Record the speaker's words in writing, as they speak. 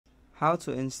How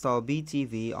to install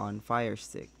Beetv on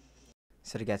Firestick.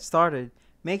 So to get started,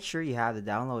 make sure you have the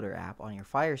downloader app on your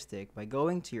Firestick by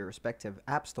going to your respective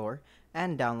app store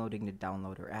and downloading the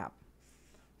downloader app.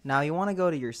 Now you want to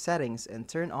go to your settings and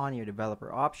turn on your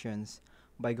developer options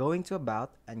by going to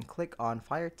About and click on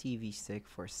Fire TV Stick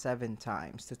for 7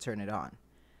 times to turn it on.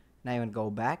 Now you want to go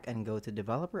back and go to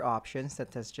developer options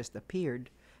that has just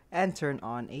appeared and turn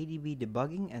on ADB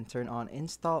debugging and turn on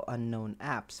install unknown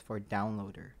apps for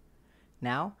downloader.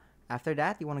 Now, after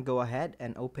that, you want to go ahead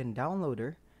and open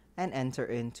downloader and enter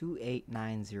in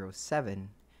 28907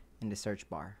 in the search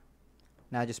bar.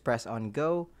 Now just press on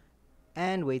go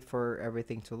and wait for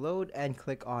everything to load and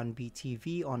click on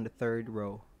Beetv on the third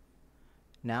row.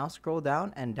 Now scroll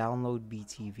down and download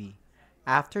Beetv.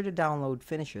 After the download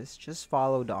finishes, just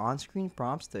follow the on-screen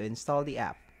prompts to install the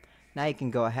app. Now you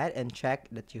can go ahead and check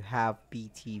that you have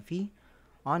Beetv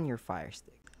on your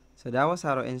Firestick. So that was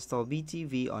how to install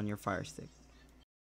Beetv on your Firestick.